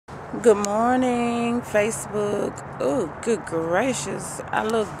Good morning, Facebook. Oh, good gracious. I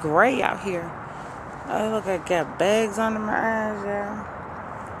look gray out here. I look like I got bags under my eyes, yeah.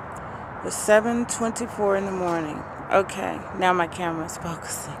 It's 7:24 in the morning. Okay, now my camera's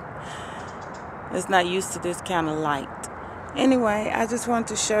focusing. It's not used to this kind of light. Anyway, I just wanted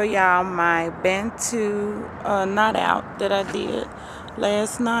to show y'all my Bantu knot out that I did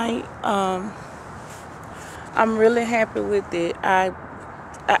last night. I'm really happy with it.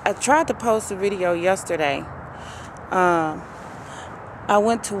 I tried to post a video yesterday. I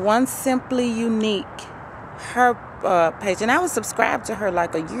went to One Simply Unique, her page, and I was subscribed to her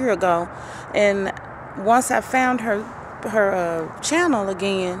like a year ago. And once I found her channel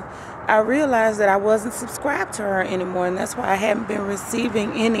again, I realized that I wasn't subscribed to her anymore, and that's why I haven't been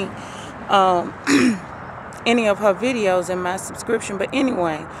receiving any any of her videos in my subscription. But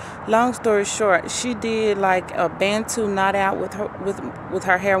anyway, long story short, she did like a Bantu knot out with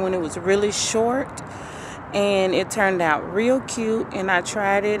her hair when it was really short, and it turned out real cute. And I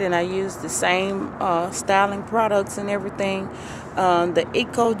tried it, and I used the same styling products and everything, the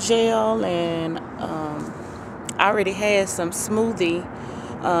Eco Gel, and I already had some smoothie.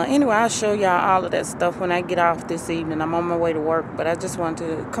 Anyway, I'll show y'all all of that stuff when I get off this evening. I'm on my way to work, but I just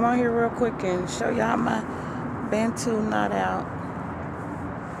wanted to come on here real quick and show y'all my Bantu knot out.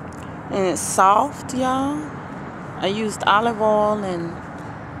 And it's soft, y'all. I used olive oil and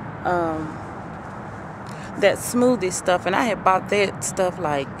that smoothie stuff, and I had bought that stuff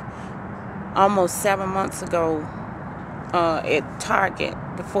like almost 7 months ago at Target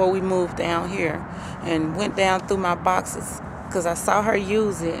before we moved down here, and went down through my boxes because I saw her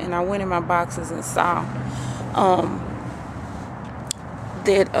use it, and I went in my boxes and saw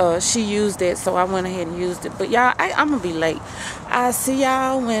that she used it, so I went ahead and used it. But y'all, I'm gonna be late. I'll see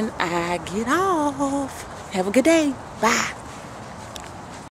y'all when I get off. Have a good day. Bye.